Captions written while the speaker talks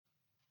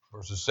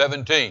verses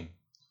 17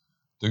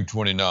 through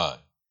 29.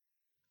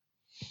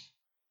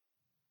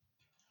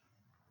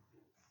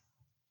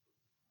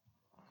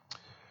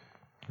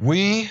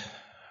 We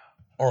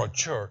are a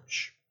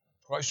church.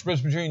 Christ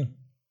Presbyterian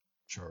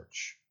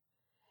Church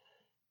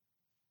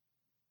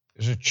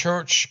is a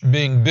church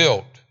being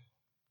built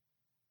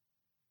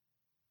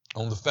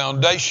on the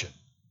foundation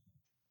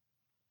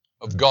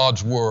of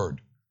God's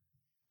Word.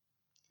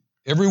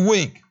 Every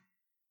week,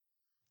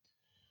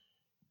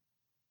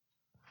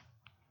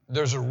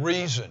 there's a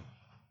reason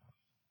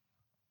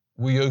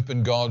we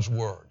open God's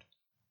Word,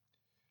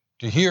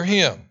 to hear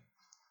Him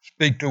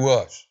speak to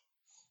us.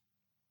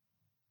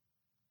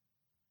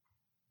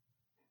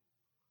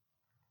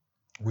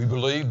 We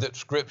believe that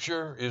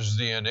Scripture is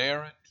the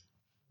inerrant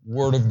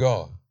Word of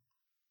God.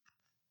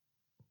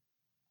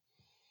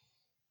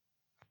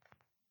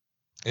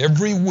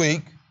 Every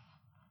week,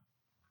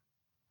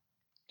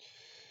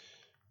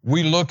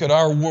 we look at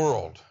our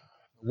world,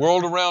 the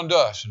world around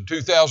us in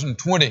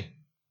 2020,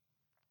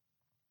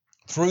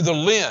 through the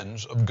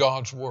lens of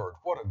God's Word.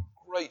 What a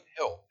great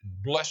help and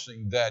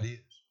blessing that is.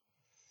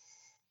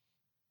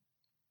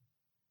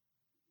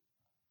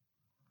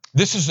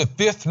 This is the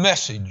fifth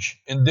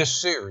message in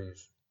this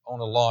series on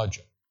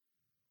Elijah.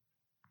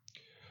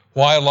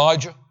 Why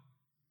Elijah?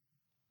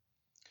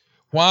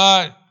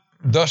 Why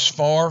thus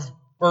far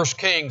 1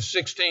 Kings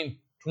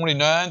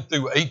 16:29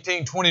 through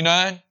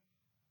 18:29?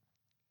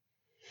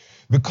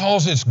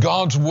 Because it's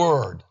God's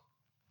Word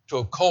to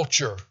a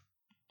culture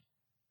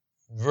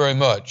very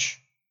much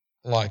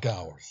like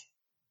ours.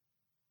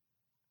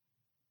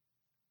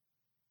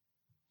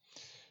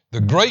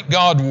 The Great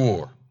God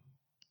War.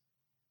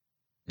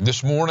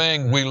 This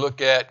morning we look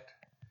at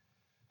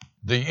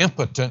the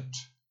impotent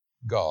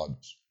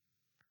gods.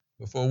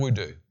 Before we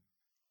do,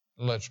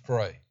 let's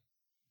pray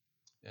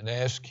and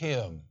ask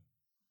Him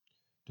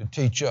to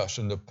teach us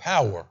in the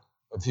power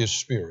of His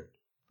Spirit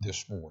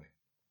this morning.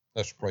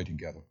 Let's pray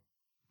together.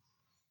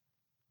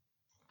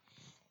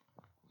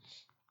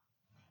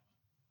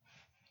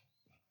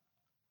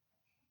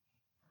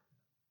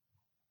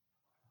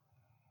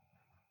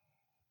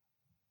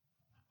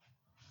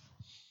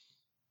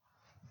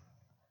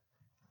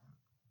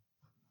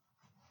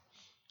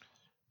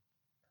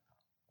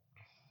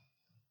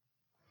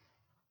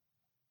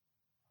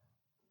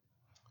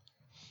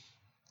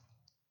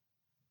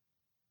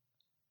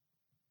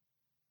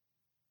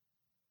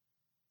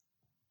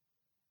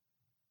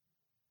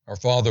 Our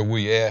Father,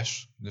 we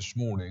ask this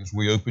morning as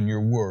we open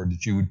your word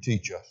that you would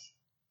teach us.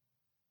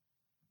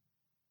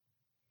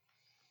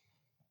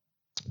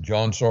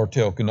 John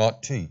Sartell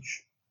cannot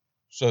teach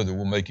so that it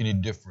will make any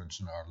difference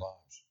in our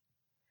lives.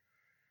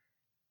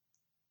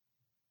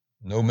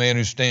 No man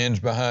who stands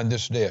behind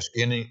this desk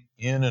in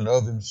and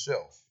of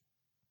himself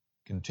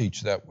can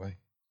teach that way.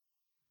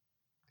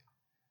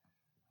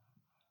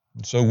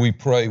 And so we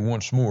pray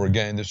once more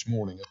again this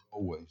morning, as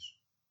always,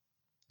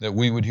 that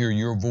we would hear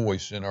your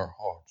voice in our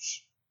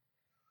hearts,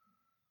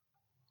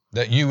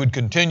 that you would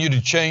continue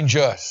to change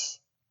us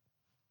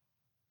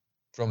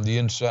from the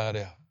inside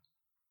out.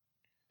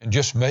 And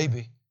just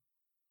maybe,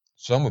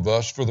 some of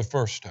us for the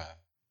first time.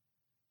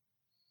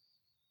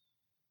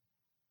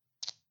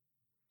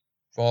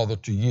 Father,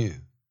 to you,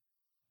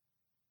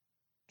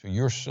 to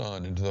your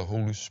Son, and to the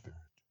Holy Spirit,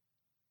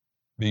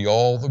 be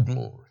all the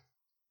glory.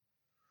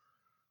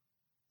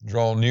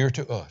 Draw near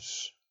to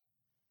us,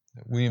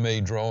 that we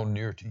may draw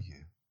near to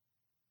you.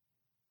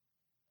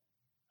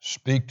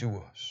 Speak to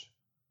us,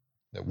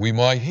 that we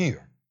might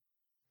hear.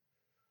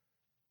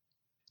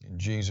 In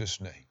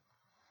Jesus' name,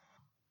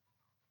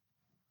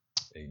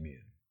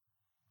 amen.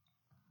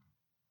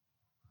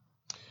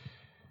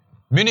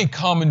 Many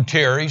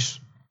commentaries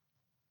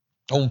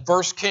on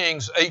 1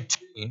 Kings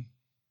 18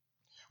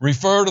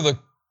 refer to the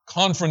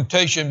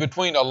confrontation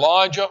between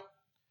Elijah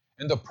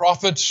and the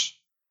prophets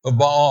of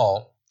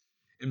Baal.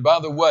 And by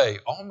the way,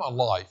 all my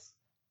life,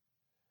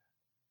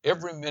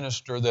 every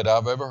minister that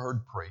I've ever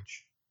heard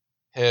preach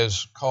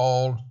has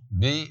called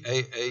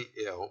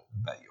B-A-A-L,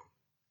 Baal.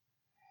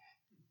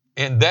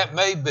 And that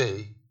may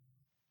be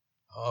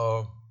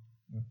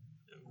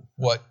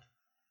what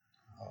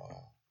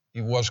he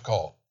was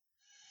called.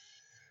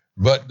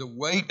 But the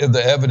weight of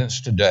the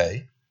evidence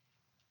today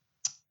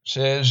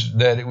says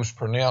that it was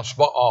pronounced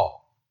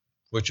Baal,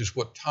 which is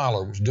what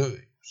Tyler was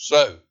doing.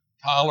 So,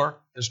 Tyler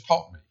has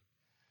taught me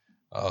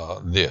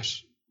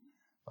this.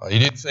 He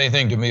didn't say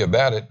anything to me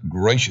about it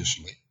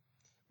graciously,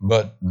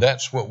 but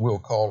that's what we'll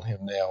call him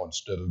now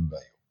instead of Baal.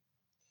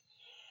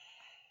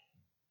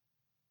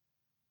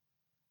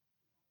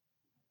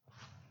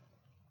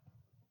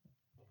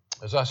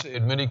 As I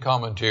said, many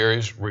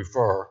commentaries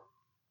refer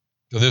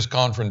to this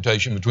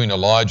confrontation between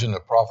Elijah and the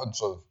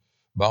prophets of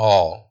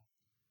Baal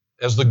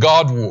as the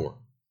God War,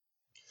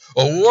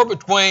 a war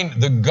between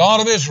the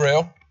God of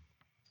Israel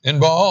and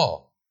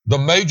Baal, the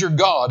major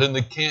god in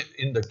the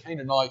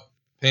Canaanite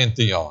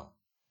pantheon.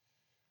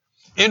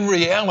 In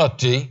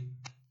reality,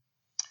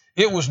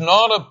 it was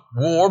not a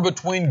war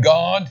between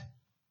God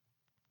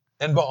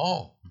and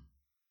Baal.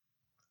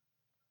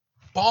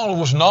 Baal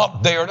was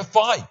not there to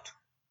fight.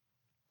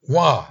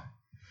 Why?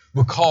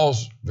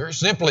 Because, very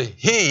simply,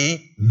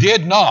 he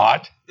did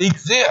not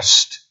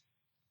exist.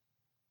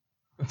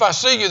 If I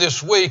see you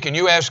this week and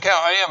you ask how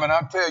I am, and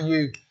I tell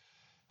you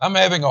I'm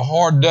having a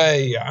hard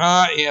day,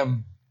 I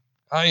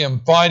am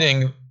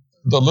fighting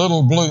the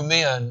little blue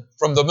men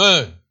from the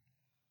moon,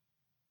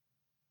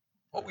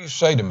 what will you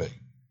say to me?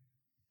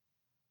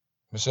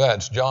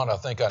 Besides, John, I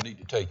think I need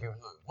to take you home.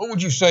 What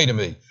would you say to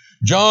me?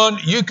 John,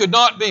 you could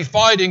not be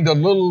fighting the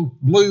little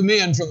blue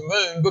men from the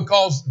moon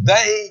because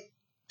they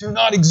do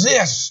not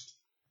exist.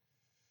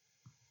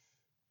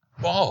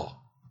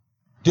 Baal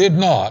did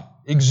not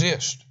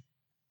exist.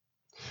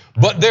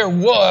 But there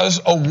was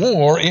a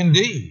war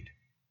indeed.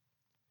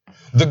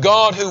 The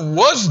God who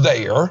was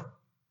there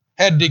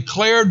had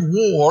declared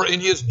war in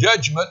his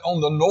judgment on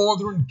the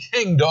northern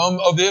kingdom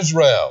of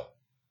Israel.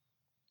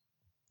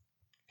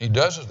 He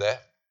does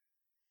that.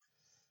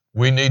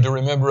 We need to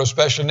remember,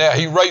 especially now,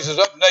 he raises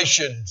up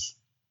nations,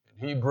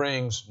 and he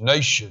brings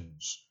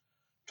nations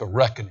to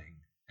reckoning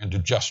and to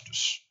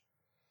justice.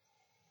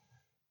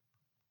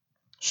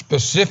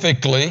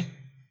 Specifically,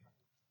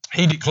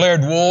 he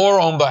declared war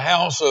on the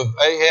house of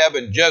Ahab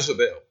and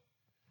Jezebel,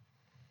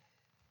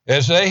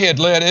 as they had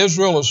led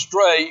Israel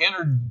astray,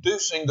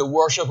 introducing the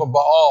worship of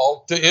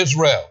Baal to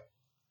Israel.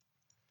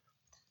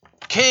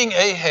 King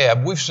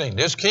Ahab, we've seen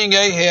this, King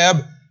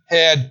Ahab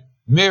had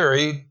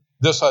married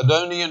the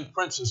Sidonian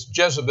princess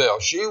Jezebel.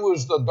 She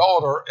was the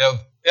daughter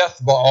of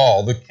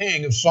Ethbaal, the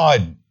king of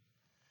Sidon.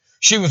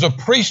 She was a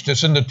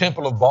priestess in the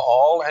temple of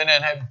Baal and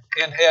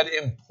had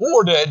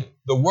imported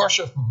the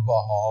worship of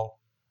Baal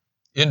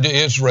into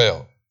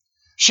Israel.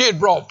 She had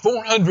brought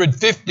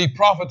 450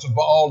 prophets of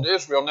Baal to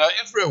Israel. Now,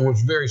 Israel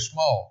was very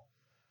small.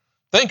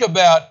 Think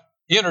about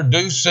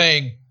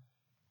introducing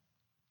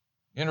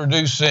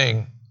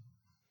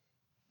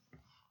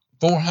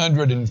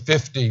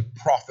 450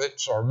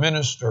 prophets or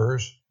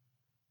ministers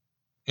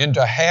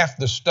into half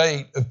the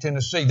state of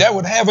Tennessee. That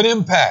would have an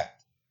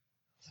impact.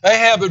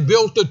 Ahab had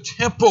built a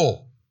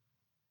temple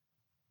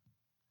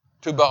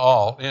to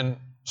Baal in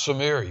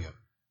Samaria.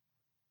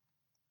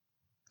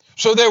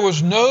 So there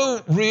was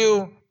no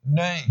real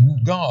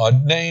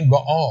God named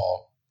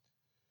Baal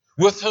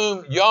with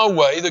whom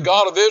Yahweh, the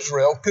God of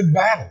Israel, could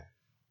battle.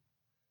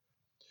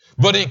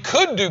 But he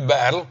could do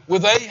battle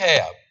with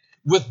Ahab,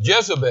 with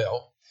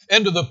Jezebel,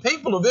 and to the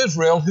people of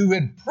Israel who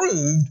had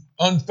proved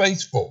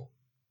unfaithful.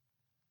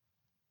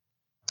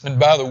 And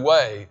by the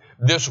way,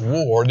 this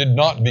war did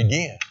not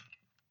begin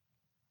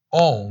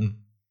on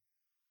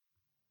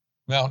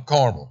Mount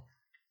Carmel.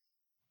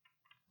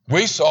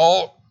 We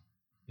saw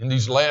in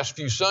these last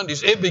few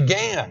Sundays, it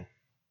began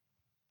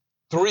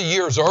 3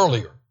 years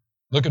earlier.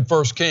 Look at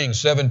 1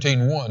 Kings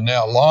 17:1.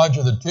 Now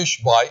Elijah the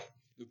Tishbite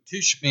of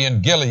Tishbe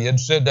in Gilead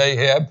said to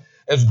Ahab,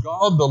 as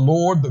God the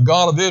Lord, the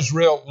God of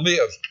Israel,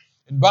 lives.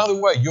 And by the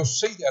way, you'll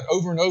see that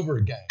over and over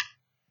again.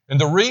 And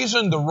the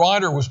reason the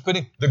writer was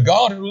putting the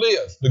God who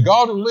lives, the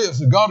God who lives,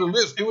 the God who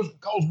lives, it was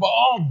because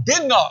Baal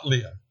did not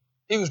live.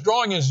 He was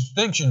drawing his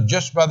distinction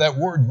just by that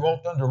word. You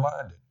ought to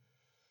underline it.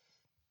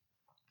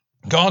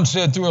 God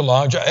said through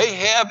Elijah,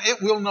 Ahab,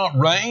 it will not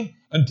rain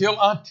until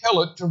I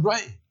tell it to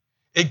rain,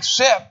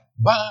 except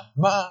by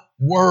my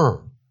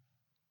word.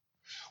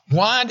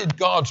 Why did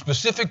God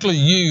specifically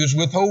use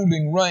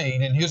withholding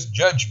rain in his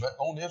judgment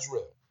on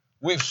Israel?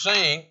 We've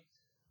seen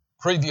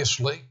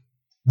previously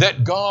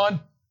that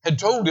God had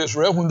told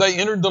Israel when they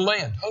entered the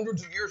land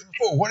hundreds of years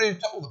before. What did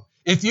he tell them?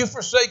 If you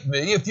forsake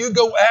me, if you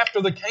go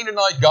after the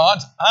Canaanite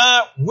gods,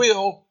 I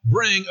will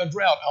bring a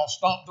drought. I'll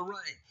stop the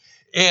rain.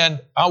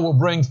 And I will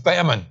bring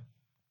famine.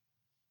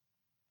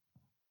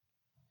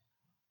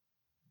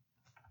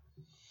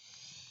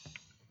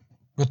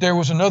 But there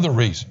was another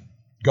reason.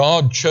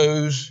 God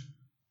chose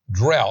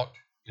drought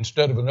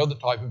instead of another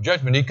type of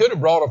judgment. He could have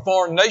brought a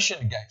foreign nation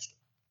against them,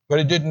 but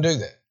he didn't do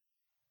that.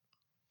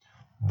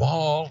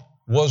 Baal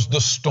was the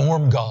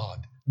storm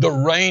god, the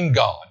rain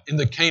god in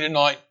the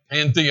Canaanite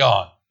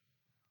pantheon.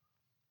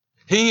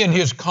 He and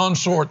his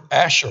consort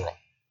Asherah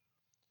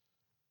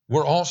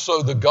were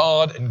also the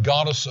god and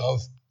goddess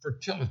of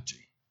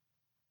fertility.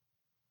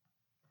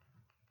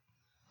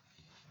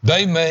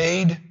 They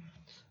made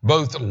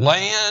both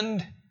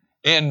land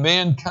and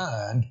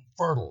mankind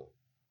fertile.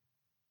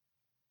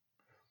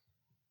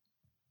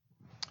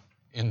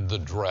 In the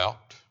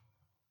drought,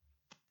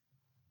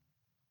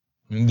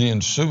 in the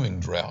ensuing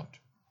drought,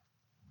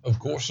 of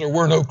course, there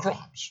were no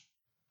crops.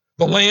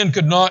 The land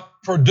could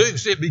not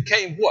produce. It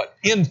became what?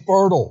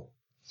 Infertile.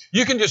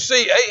 You can just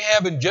see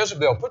Ahab and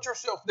Jezebel. Put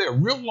yourself there,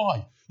 real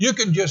life. You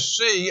can just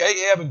see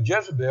Ahab and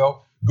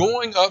Jezebel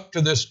going up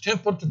to this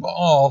temple to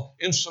Baal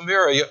in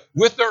Samaria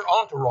with their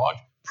entourage,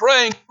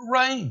 praying for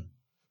rain,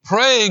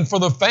 praying for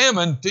the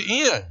famine to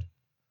end,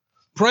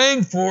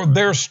 praying for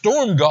their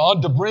storm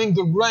god to bring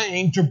the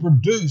rain to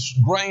produce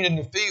grain in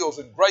the fields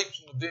and grapes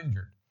in the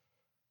vineyard.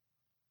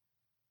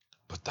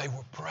 But they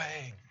were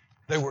praying.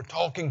 They were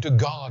talking to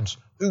gods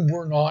who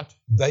were not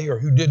there,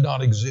 who did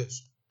not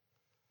exist.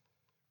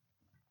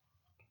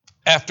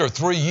 After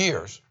 3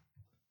 years,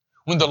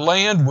 when the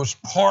land was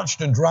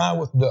parched and dry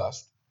with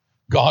dust,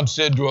 God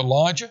said to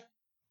Elijah,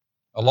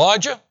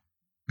 Elijah,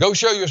 go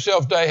show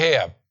yourself to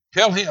Ahab.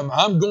 Tell him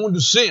I'm going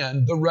to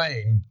send the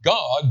rain.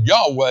 God,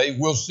 Yahweh,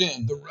 will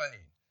send the rain.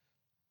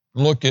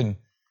 Look in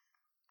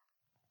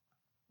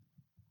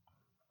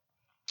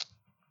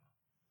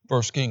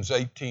 1 Kings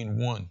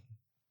 18:1.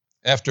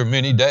 After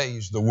many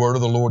days, the word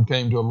of the Lord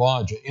came to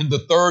Elijah in the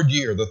third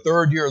year of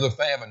the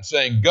famine,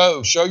 saying,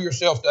 Go, show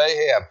yourself to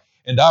Ahab,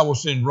 and I will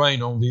send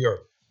rain on the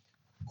earth.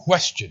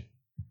 Question.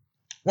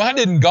 Why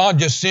didn't God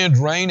just send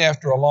rain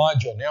after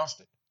Elijah announced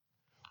it?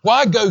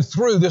 Why go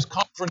through this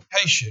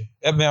confrontation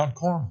at Mount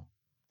Carmel?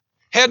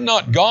 Had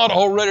not God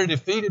already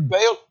defeated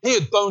Baal? He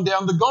had thrown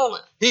down the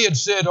gauntlet. He had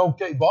said,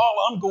 okay, Baal,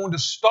 I'm going to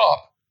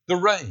stop the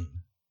rain.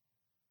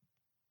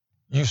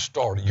 You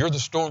started. You're the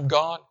storm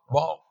god,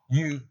 Baal.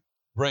 You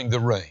bring the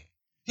rain.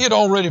 He had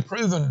already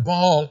proven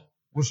Baal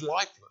was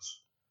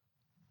lifeless.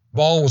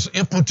 Baal was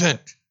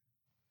impotent.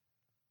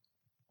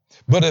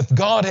 But if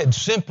God had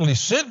simply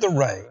sent the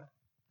rain,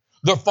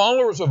 the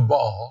followers of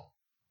Baal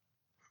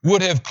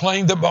would have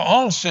claimed that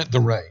Baal sent the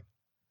rain.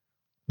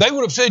 They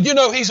would have said,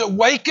 he's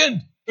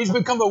awakened. He's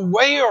become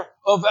aware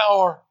of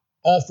our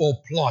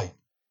awful plight.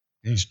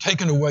 And he's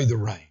taken away the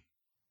rain.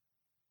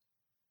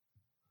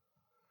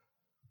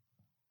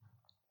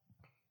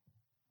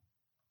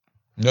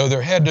 No,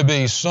 there had to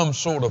be some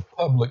sort of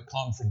public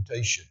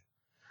confrontation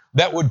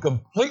that would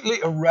completely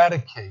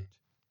eradicate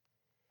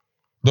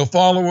the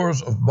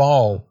followers of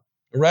Baal,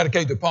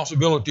 eradicate the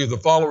possibility of the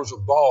followers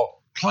of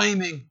Baal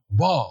claiming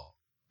Baal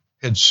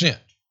had sent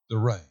the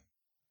rain.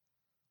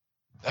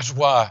 That's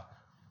why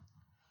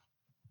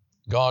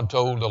God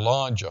told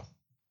Elijah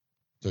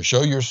to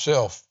show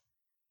yourself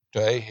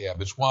to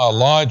Ahab. It's why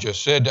Elijah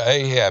said to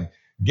Ahab,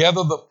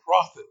 gather the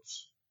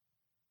prophets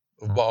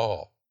of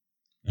Baal.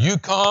 You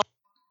come,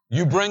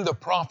 you bring the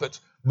prophets,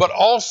 but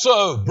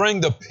also bring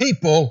the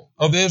people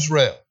of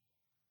Israel.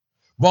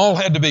 Baal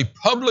had to be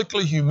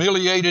publicly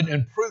humiliated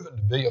and proven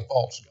to be a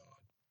false god.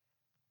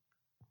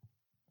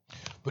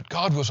 But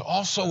God was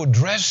also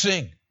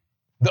addressing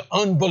the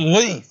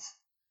unbelief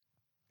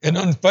and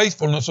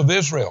unfaithfulness of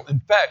Israel.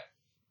 In fact,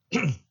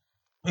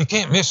 you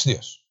can't miss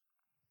this.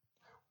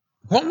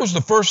 What was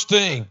the first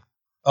thing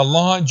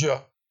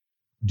Elijah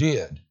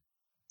did?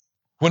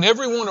 When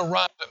everyone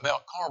arrived at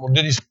Mount Carmel,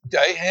 did he speak to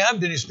Ahab?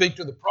 Did he speak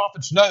to the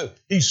prophets? No,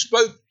 he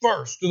spoke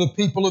first to the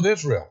people of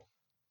Israel.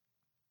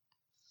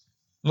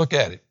 Look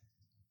at it.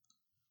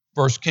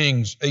 1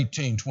 Kings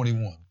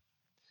 18:21.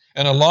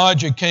 And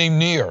Elijah came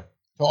near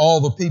to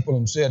all the people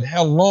and said,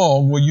 how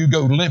long will you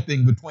go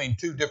limping between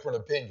two different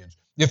opinions?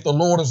 If the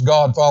Lord is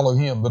God, follow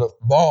him. But if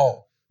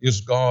Baal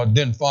is God,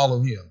 then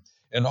follow him.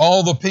 And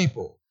all the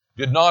people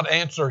did not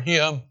answer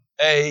him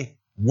a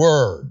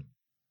word.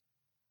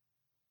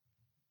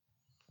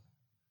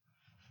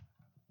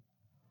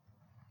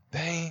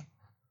 They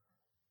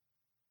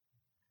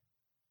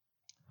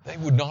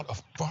would not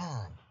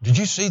affirm. Did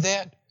you see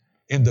that?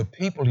 In the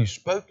people, he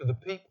spoke to the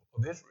people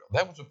of Israel.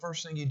 That was the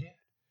first thing he did.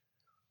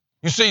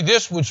 You see,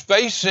 this was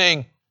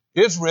facing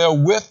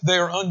Israel with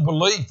their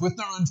unbelief, with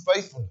their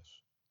unfaithfulness.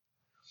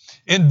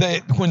 And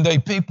when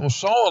people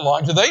saw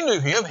Elijah, they knew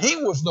him. He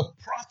was the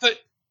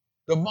prophet,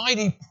 the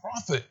mighty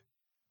prophet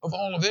of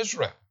all of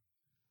Israel.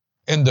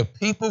 And the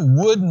people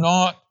would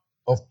not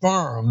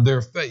affirm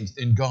their faith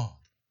in God.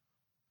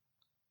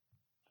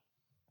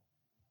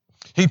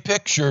 He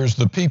pictures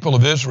the people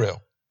of Israel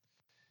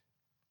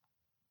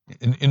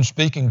in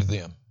speaking to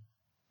them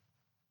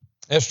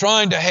as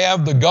trying to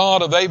have the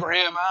God of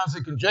Abraham,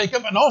 Isaac, and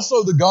Jacob, and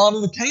also the God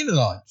of the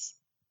Canaanites.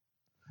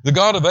 The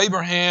God of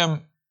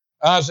Abraham,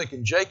 Isaac,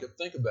 and Jacob,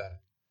 think about it,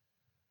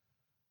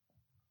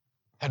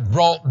 had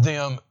brought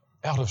them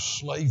out of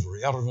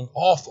slavery, out of an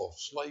awful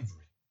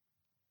slavery.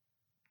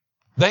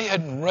 They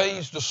hadn't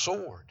raised a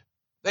sword.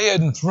 They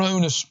hadn't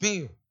thrown a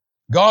spear.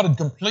 God had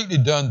completely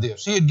done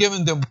this. He had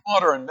given them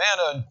water and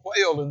manna and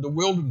quail in the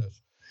wilderness.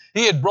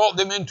 He had brought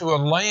them into a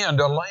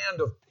land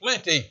of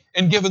plenty,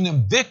 and given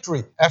them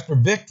victory after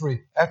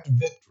victory after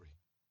victory.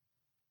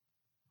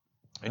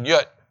 And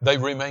yet they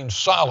remained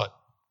silent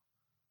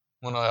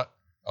when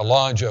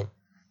Elijah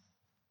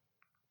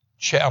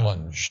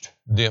challenged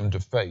them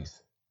to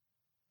faith.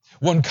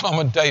 One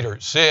commentator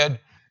said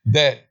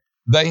that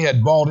they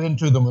had bought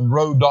into the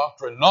Monroe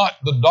Doctrine, not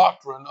the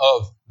doctrine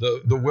of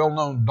the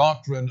well-known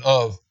doctrine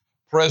of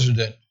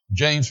President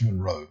James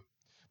Monroe,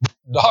 but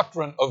the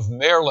doctrine of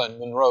Marilyn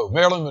Monroe.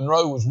 Marilyn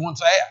Monroe was once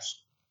asked,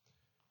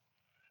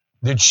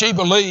 did she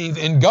believe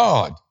in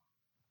God?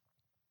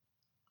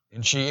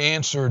 And she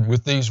answered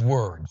with these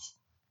words,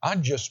 I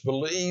just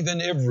believe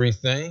in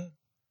everything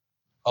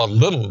a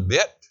little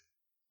bit.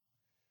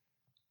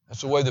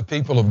 That's the way the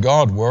people of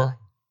God were.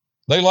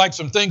 They liked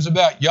some things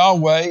about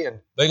Yahweh and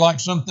they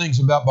liked some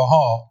things about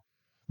Baal.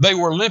 They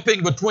were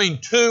limping between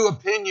two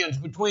opinions,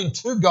 between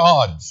two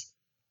gods.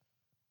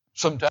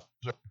 Sometimes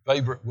their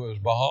favorite was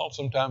Baal,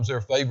 sometimes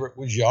their favorite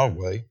was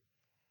Yahweh.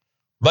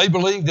 They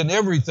believed in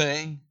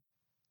everything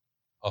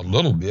a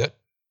little bit.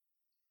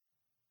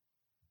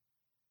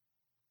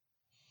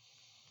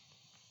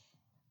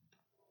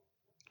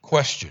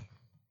 Question.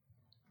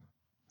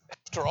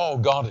 After all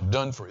God had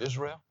done for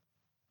Israel?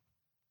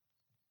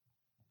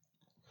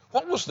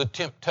 What was the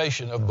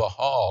temptation of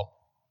Baal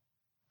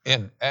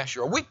and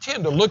Asherah? We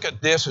tend to look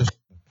at this as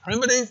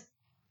primitive.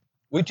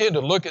 We tend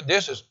to look at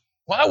this as,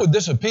 why would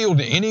this appeal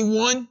to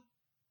anyone?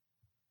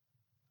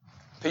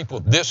 People,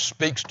 this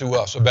speaks to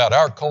us about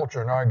our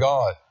culture and our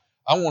God.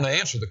 I want to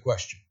answer the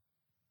question.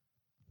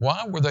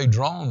 Why were they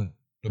drawn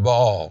to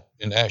Baal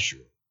and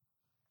Asherah?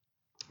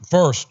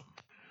 First,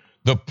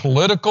 the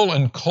political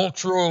and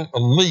cultural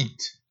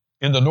elite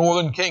in the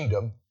northern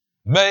kingdom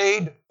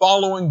made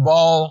following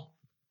Baal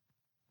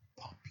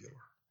popular.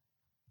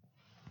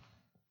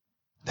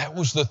 That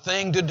was the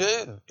thing to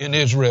do in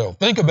Israel.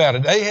 Think about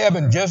it. Ahab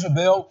and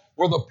Jezebel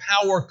were the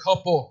power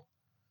couple.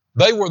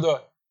 They were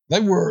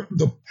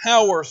the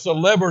power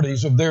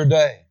celebrities of their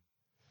day.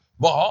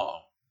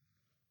 Baal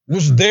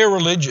was their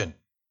religion.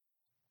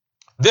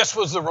 This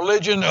was the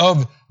religion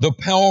of the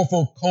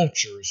powerful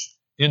cultures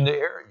in the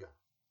area.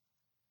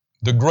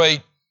 The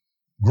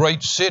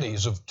great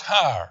cities of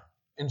Tyre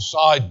and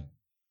Sidon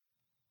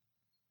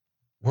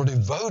were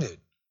devoted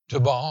to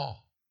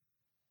Baal.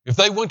 If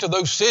they went to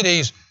those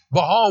cities,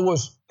 Baal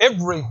was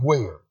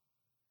everywhere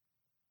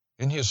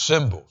in his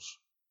symbols.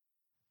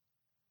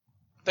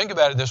 Think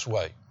about it this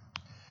way.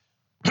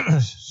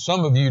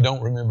 Some of you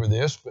don't remember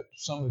this, but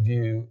some of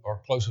you are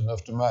close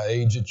enough to my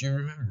age that you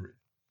remember it.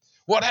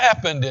 What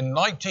happened in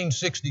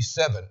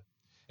 1967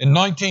 and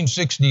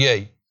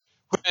 1968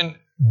 when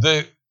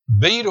the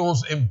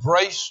Beatles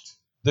embraced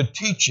the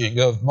teaching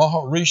of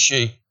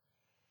Maharishi,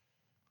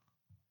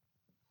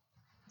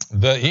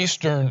 the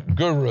Eastern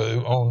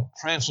guru on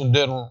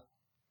transcendental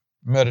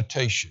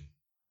meditation?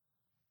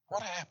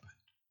 What happened?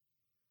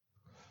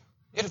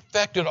 It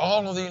affected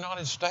all of the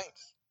United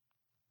States,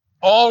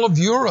 all of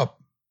Europe.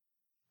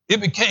 It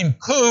became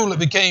cool, it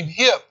became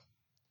hip.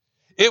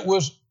 It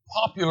was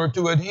popular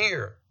to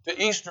adhere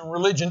to Eastern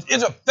religions.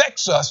 It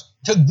affects us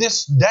to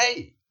this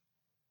day.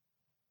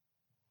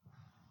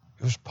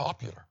 It was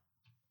popular.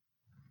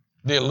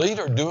 The elite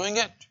are doing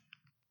it.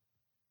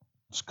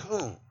 It's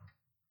cool.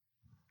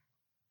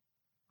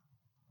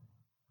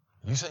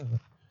 You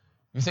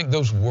think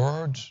those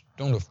words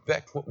don't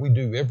affect what we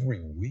do every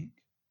week?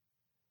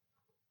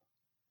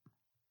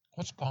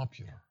 What's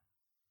popular?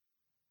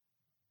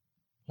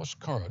 What's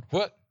current?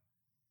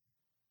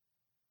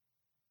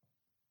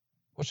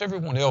 What's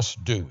everyone else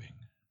doing?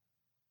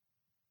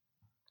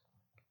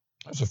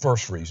 That's the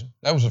first reason.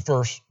 That was the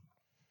first,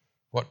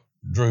 what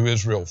drew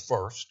Israel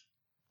first.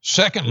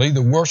 Secondly,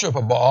 the worship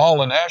of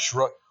Baal and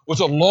Asherah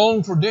was a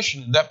long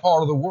tradition in that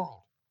part of the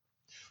world.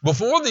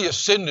 Before the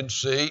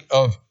ascendancy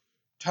of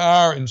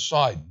Tyre and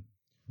Sidon,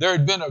 there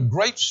had been a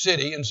great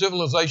city and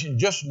civilization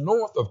just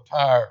north of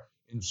Tyre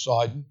and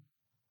Sidon.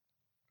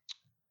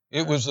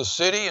 It was the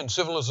city and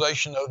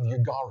civilization of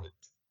Ugarit.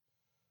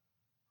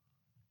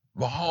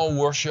 Baal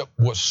worship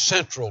was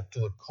central to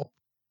the culture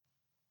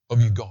of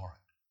Ugarit.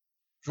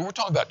 So we're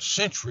talking about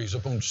centuries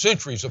upon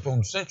centuries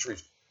upon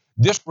centuries.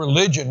 This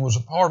religion was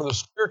a part of the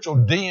spiritual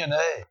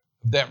DNA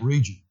of that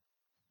region.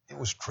 It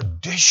was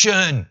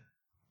tradition.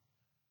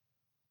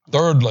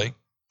 Thirdly,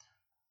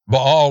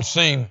 Baal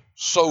seemed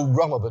so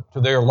relevant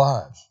to their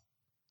lives.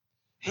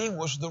 He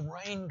was the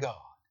rain god.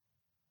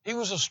 He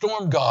was a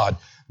storm god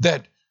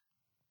that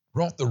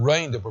brought the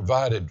rain that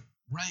provided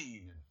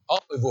rain and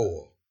olive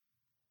oil,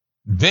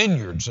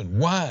 vineyards and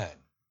wine.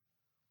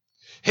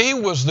 He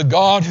was the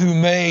God who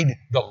made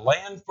the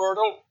land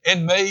fertile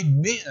and made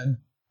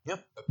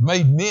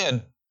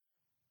men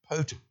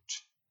potent.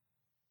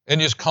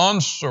 And his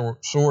consort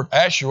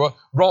Asherah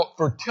brought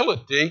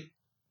fertility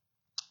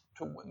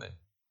to women.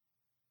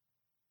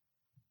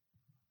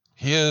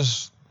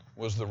 His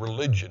was the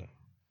religion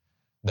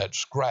that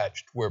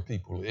scratched where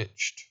people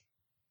itched.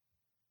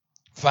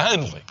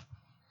 Finally,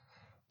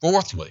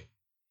 fourthly,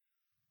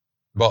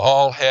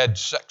 Baal had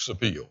sex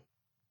appeal.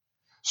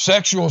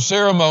 Sexual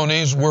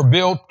ceremonies were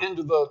built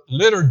into the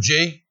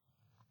liturgy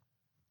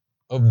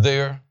of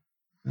their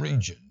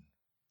region.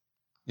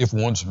 If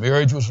one's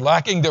marriage was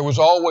lacking, there was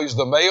always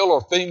the male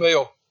or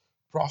female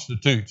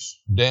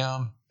prostitutes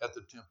down at the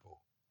temple.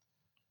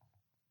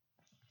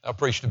 I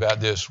preached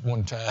about this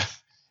one time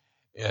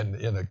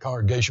in a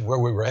congregation where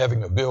we were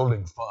having a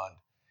building fund.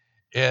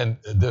 And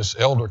this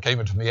elder came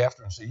into me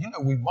after and said,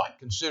 we might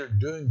consider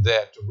doing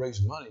that to raise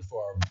money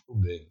for our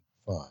building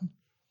fund.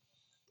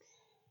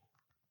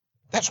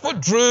 That's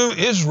what drew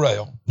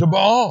Israel to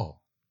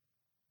Baal.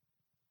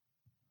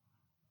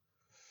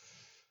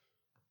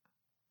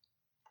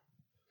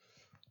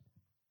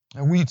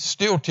 And we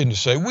still tend to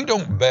say we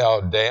don't bow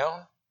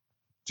down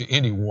to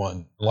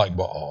anyone like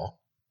Baal.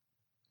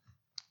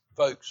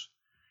 Folks,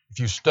 if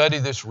you study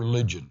this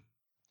religion,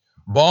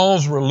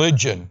 Baal's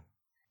religion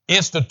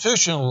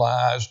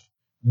institutionalized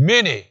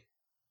many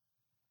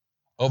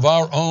of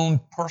our own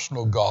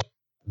personal gods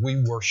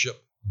we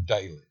worship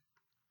daily.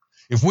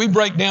 If we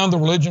break down the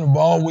religion of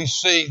Baal, we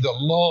see the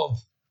love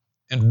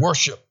and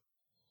worship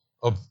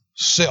of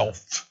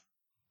self,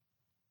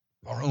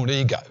 our own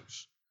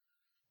egos,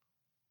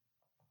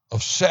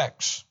 of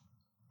sex,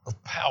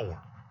 of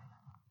power.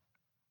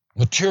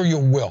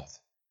 material wealth.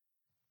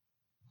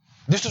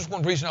 This is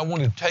one reason I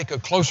wanted to take a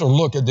closer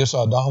look at this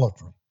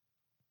idolatry.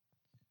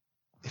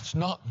 It's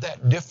not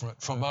that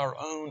different from our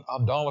own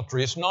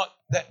idolatry. It's not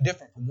that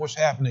different from what's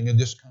happening in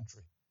this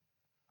country.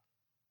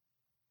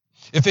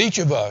 If each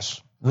of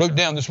us wrote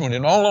down this morning,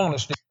 in all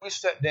honesty, we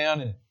sat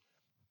down and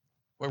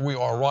where we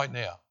are right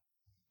now,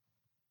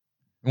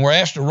 and we're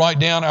asked to write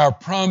down our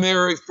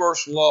primary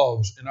first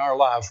loves in our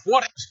lives.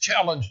 What has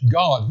challenged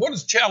God? What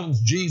has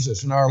challenged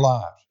Jesus in our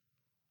lives?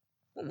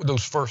 What would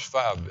those first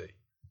 5 be?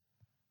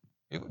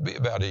 It would be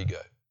about ego.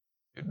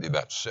 It would be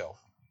about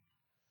self.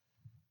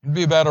 It would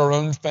be about our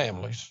own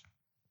families.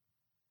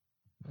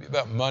 It would be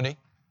about money,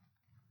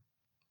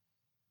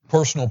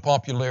 personal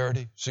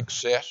popularity,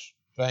 success,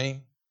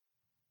 fame.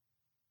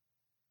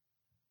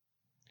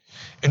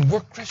 And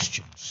we're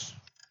Christians.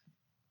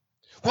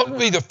 What would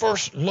be the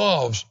first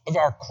loves of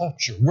our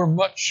culture? We're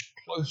much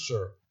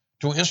closer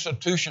to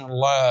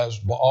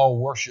institutionalized Baal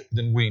worship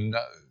than we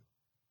know.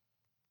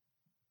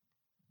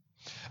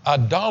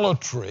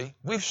 Idolatry,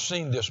 we've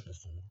seen this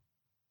before.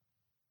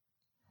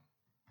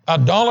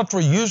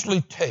 Idolatry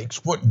usually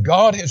takes what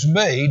God has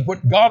made,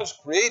 what God has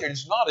created.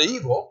 It's not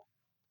evil.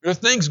 There are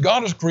things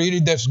God has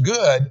created that's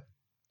good,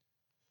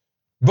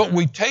 but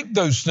we take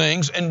those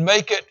things and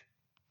make it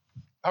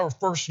our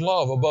first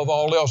love above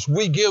all else.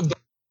 We give the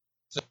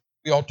things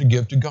we ought to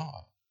give to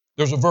God.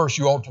 There's a verse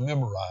you ought to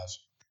memorize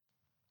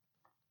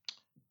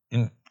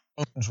in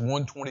Romans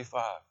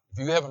 1:25. If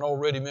you haven't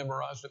already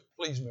memorized it,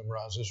 please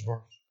memorize this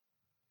verse.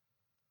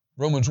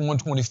 Romans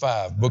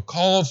 1:25.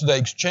 Because they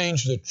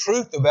exchanged the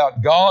truth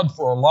about God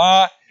for a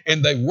lie,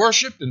 and they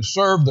worshiped and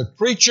served the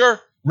creature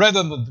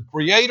rather than the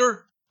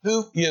Creator,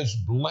 who is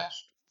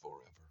blessed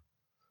forever.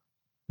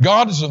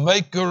 God is the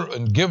maker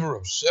and giver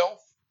of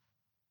self,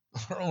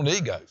 of our own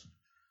egos,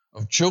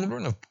 of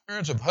children, of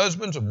parents, of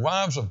husbands, of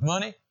wives, of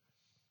money,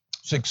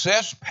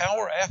 success,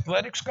 power,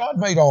 athletics. God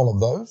made all of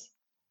those.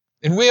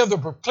 And we have the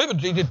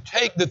proclivity to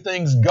take the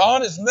things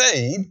God has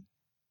made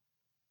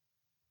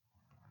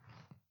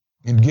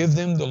and give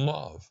them the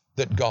love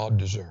that God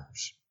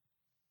deserves.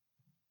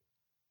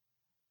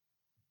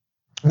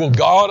 Will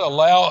God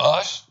allow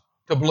us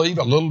to believe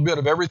a little bit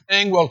of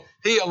everything? Will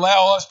He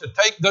allow us to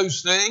take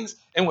those things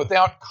and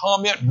without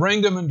comment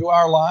bring them into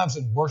our lives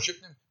and worship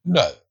them?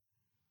 No.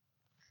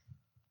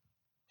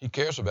 He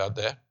cares about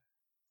that.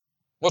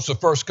 What's the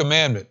first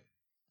commandment?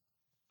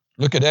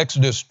 Look at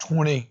Exodus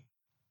 20,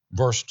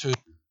 verse 2.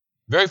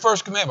 Very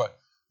first commandment.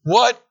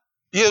 What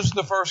is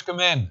the first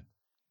commandment?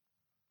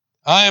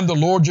 I am the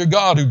Lord your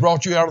God who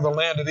brought you out of the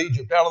land of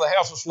Egypt, out of the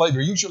house of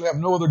slavery. You shall have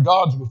no other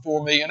gods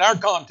before me. In our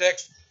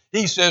context,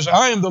 he says,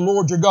 I am the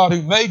Lord your God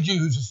who made you,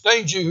 who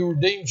sustains you, who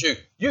redeems you.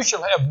 You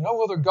shall have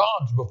no other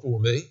gods before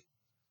me.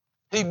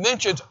 He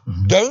mentions,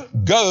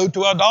 don't go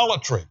to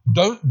idolatry.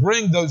 Don't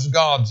bring those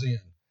gods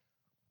in.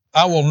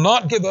 I will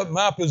not give up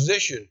my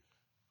position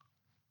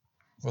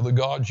for the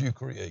gods you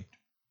create.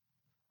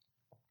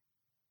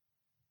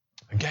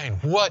 Again,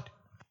 what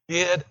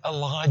did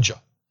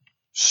Elijah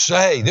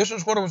say? This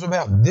is what it was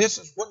about. This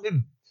is what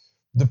did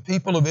the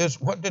people of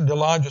Israel, what did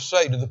Elijah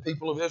say to the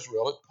people of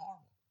Israel at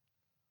Carmel?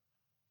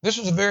 This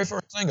is the very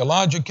first thing.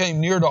 Elijah came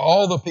near to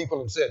all the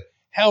people and said,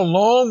 how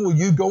long will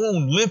you go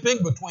on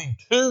limping between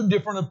two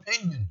different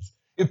opinions?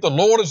 If the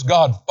Lord is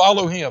God,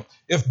 follow him.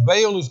 If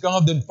Baal is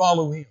God, then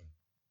follow him.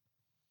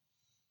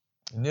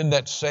 And then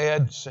that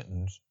sad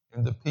sentence,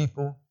 and the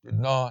people did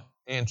not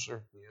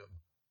answer him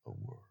a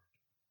word.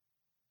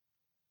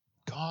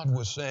 God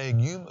was saying,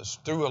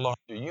 through Elijah,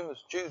 you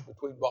must choose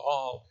between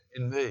Baal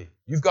and me.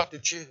 You've got to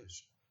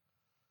choose.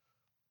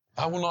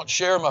 I will not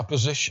share my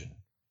position.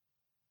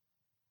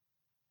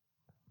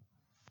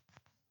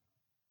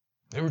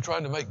 They were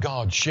trying to make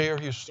God share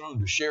his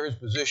throne, to share his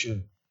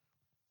position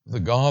with a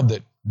God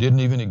that didn't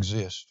even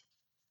exist.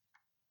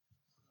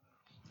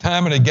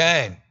 Time and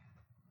again,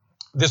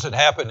 this had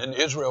happened in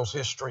Israel's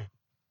history.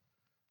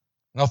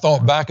 And I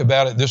thought back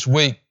about it this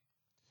week.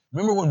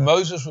 Remember when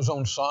Moses was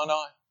on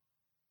Sinai?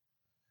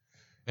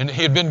 And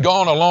he had been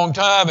gone a long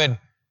time, and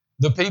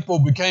the people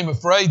became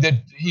afraid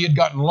that he had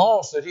gotten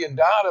lost, that he had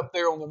died up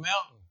there on the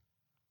mountain.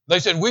 They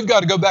said, we've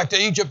got to go back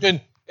to Egypt.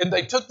 And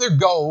they took their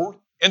gold,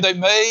 and they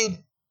made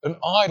an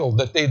idol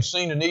that they had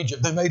seen in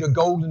Egypt. They made a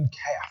golden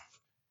calf,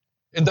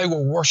 and they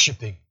were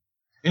worshiping.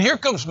 And here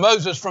comes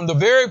Moses from the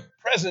very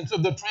presence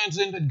of the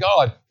transcendent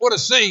God. What a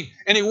scene.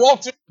 And he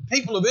walks into the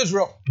people of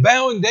Israel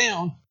bowing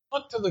down,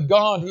 not to the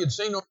God he had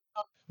seen,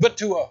 but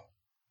to a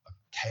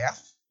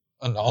calf,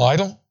 an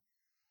idol.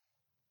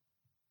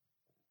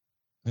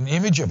 An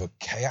image of a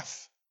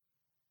calf.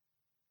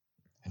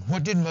 And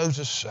what did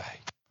Moses say?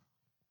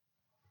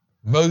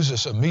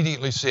 Moses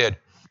immediately said,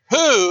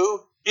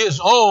 who is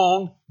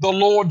on the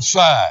Lord's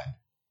side?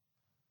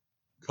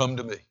 Come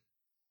to me.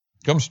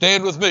 Come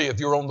stand with me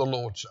if you're on the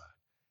Lord's side.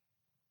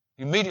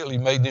 He immediately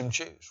made them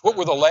choose. What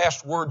were the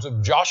last words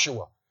of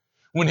Joshua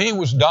when he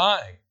was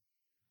dying?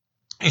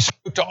 He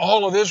spoke to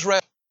all of Israel.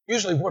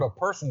 Usually what a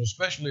person,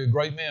 especially a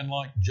great man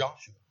like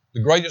Joshua,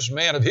 the greatest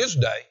man of his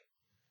day,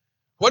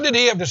 what did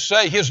he have to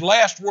say? His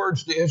last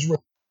words to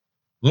Israel.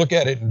 Look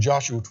at it in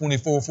Joshua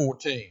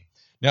 24:14.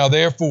 Now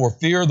therefore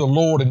fear the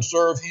Lord and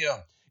serve him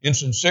in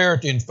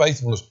sincerity and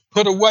faithfulness.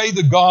 Put away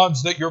the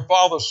gods that your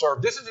fathers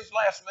served. This is his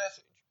last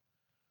message.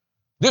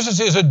 This is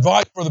his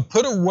advice for the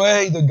put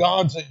away the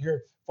gods that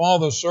your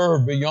fathers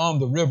served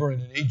beyond the river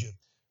and in Egypt.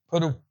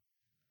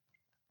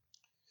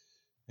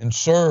 And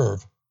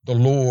serve the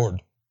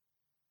Lord.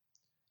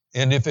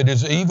 And if it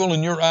is evil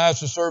in your eyes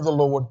to serve the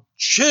Lord,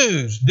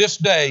 choose this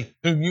day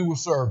whom you will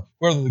serve,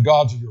 whether the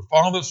gods of your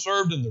fathers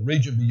served in the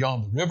region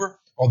beyond the river,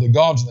 or the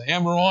gods of the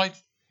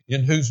Amorites,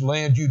 in whose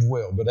land you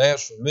dwell. But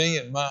as for me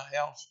and my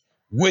house,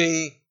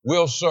 we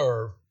will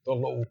serve the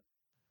Lord.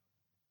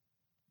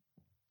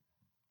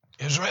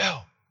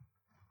 Israel,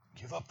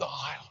 give up the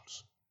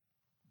idols.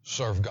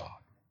 Serve God.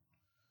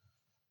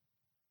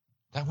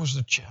 That was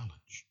the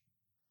challenge.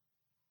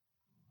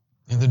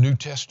 In the New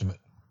Testament,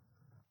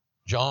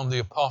 John the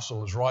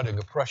Apostle is writing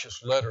a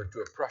precious letter to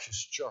a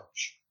precious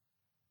church.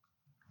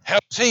 How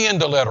does he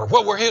end the letter?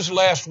 What were his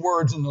last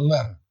words in the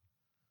letter?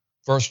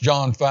 1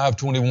 John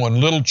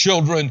 5:21, little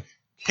children,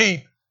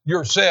 keep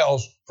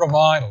yourselves from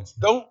idols.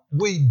 Don't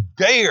we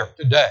dare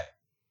today,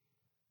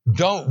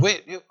 don't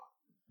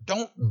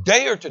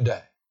dare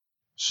today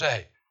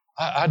say,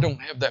 I don't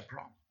have that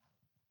problem.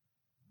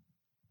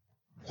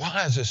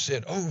 Why is it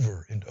said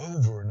over and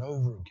over and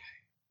over again?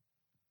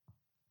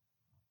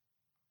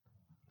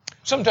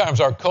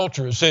 Sometimes our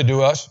culture has said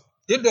to us,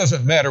 it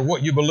doesn't matter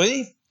what you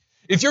believe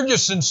if you're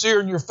just sincere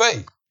in your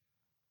faith.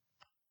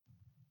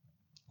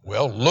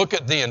 Well, look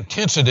at the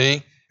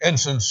intensity and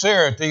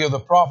sincerity of the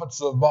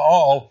prophets of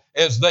Baal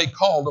as they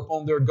called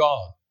upon their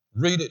God.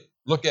 Read it,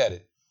 look at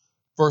it.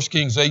 1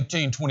 Kings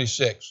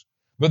 18:26.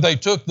 But they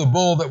took the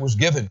bull that was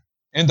given,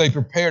 and they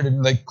prepared it,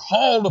 and they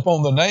called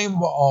upon the name of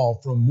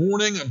Baal from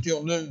morning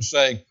until noon,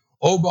 saying,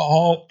 O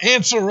Baal,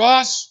 answer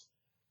us.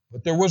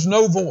 But there was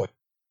no voice.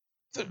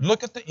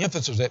 Look at the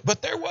emphasis of that.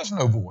 But there was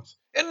no voice,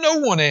 and no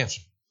one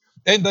answered.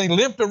 And they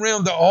limped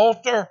around the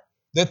altar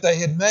that they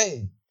had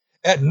made.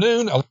 At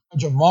noon,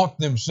 Elijah mocked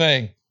them,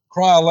 saying,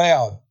 Cry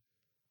aloud,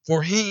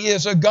 for he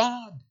is a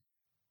god.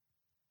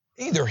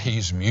 Either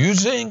he's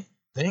musing,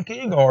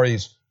 thinking, or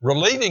he's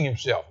relieving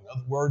himself. In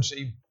other words,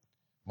 he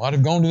might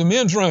have gone to the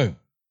men's room.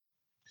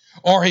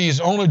 Or he's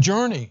on a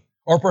journey.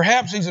 Or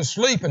perhaps he's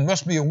asleep and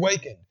must be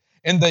awakened.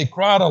 And they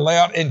cried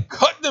aloud and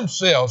cut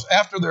themselves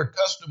after their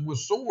custom with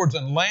swords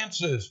and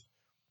lances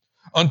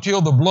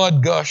until the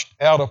blood gushed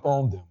out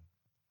upon them.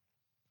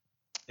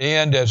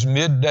 And as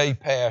midday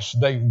passed,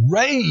 they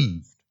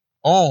raved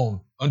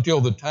on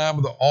until the time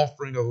of the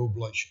offering of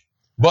oblation.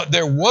 But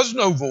there was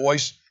no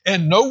voice,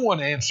 and no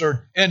one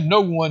answered, and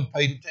no one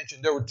paid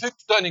attention. There were two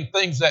stunning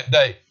things that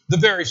day. The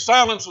very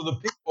silence of the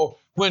people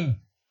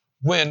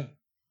when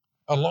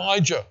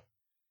Elijah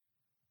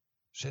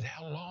said,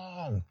 How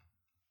long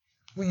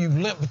will you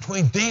limp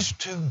between these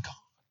two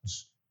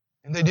gods?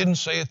 And they didn't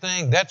say a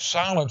thing. That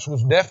silence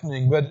was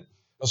deafening, but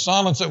a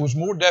silence that was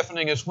more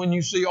deafening is when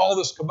you see all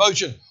this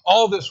commotion,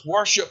 all this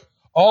worship,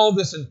 all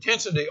this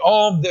intensity,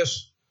 all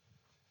this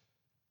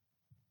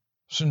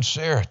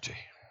sincerity.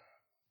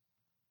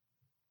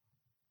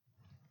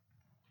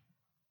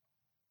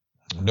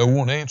 No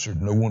one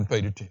answered, no one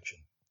paid attention.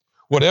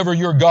 Whatever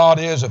your God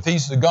is, if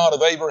he's the God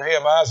of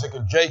Abraham, Isaac,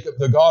 and Jacob,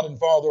 the God and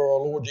Father of our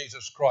Lord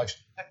Jesus Christ,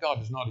 that God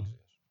does not exist.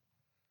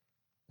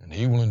 And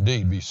he will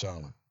indeed be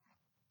silent.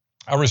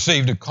 I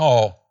received a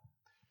call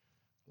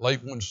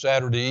late one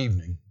Saturday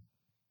evening.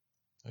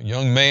 A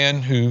young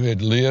man who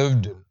had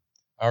lived in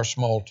our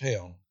small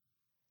town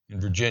in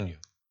Virginia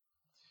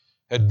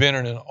had been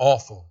in an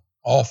awful,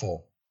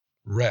 awful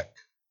wreck.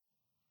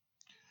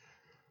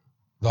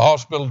 The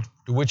hospital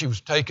to which he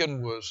was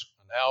taken was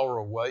an hour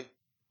away.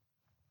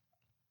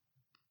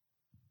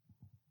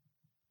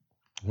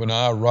 When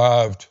I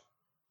arrived,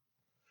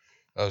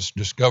 I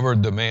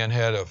discovered the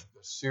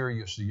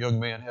young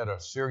man had a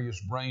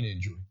serious brain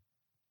injury.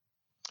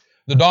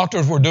 The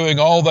doctors were doing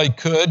all they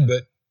could,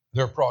 but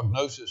their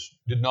prognosis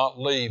did not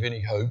leave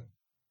any hope.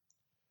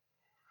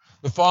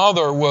 The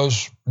father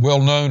was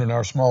well known in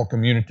our small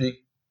community.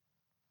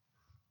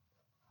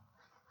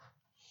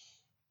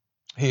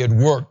 He had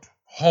worked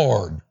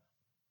hard,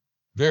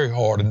 very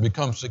hard, and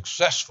become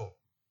successful,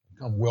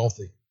 become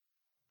wealthy.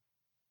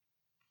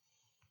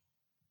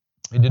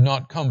 He did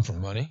not come from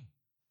money.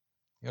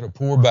 He had a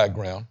poor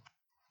background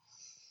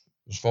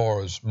as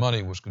far as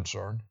money was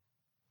concerned.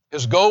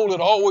 His goal had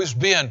always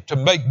been to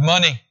make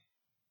money.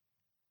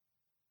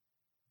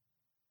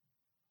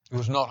 It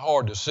was not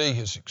hard to see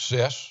his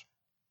success.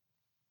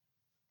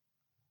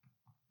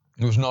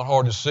 It was not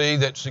hard to see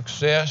that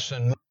success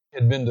and money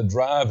had been the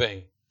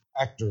driving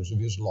factors of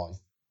his life.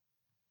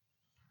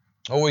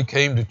 Oh, he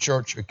came to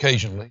church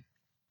occasionally,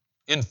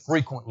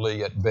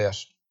 infrequently at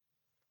best.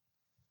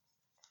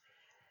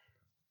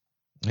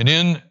 And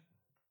in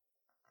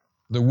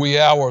the wee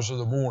hours of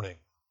the morning,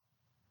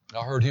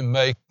 I heard him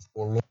make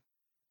for Lord.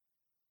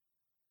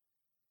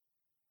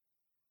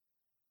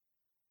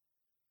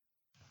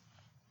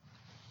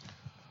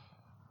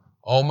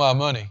 All my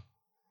money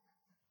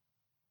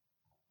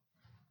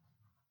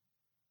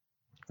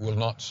will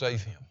not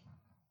save him.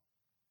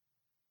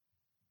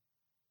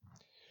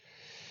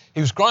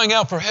 He was crying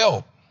out for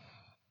help.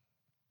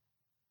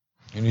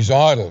 And his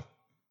idol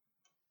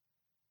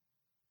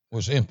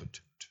was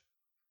impotent.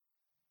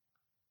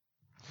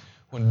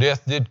 When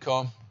death did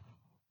come,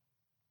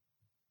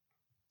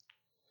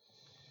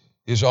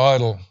 his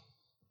idol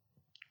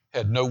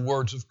had no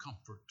words of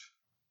comfort.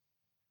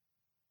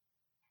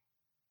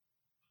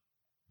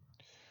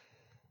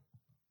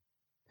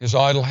 His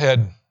idol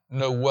had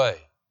no way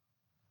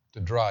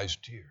to dry his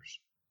tears.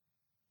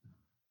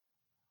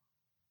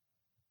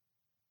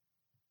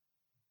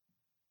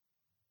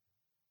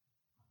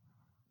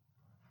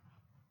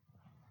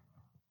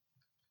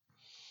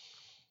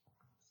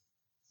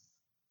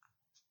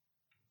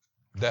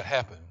 That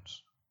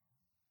happens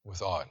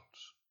with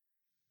idols.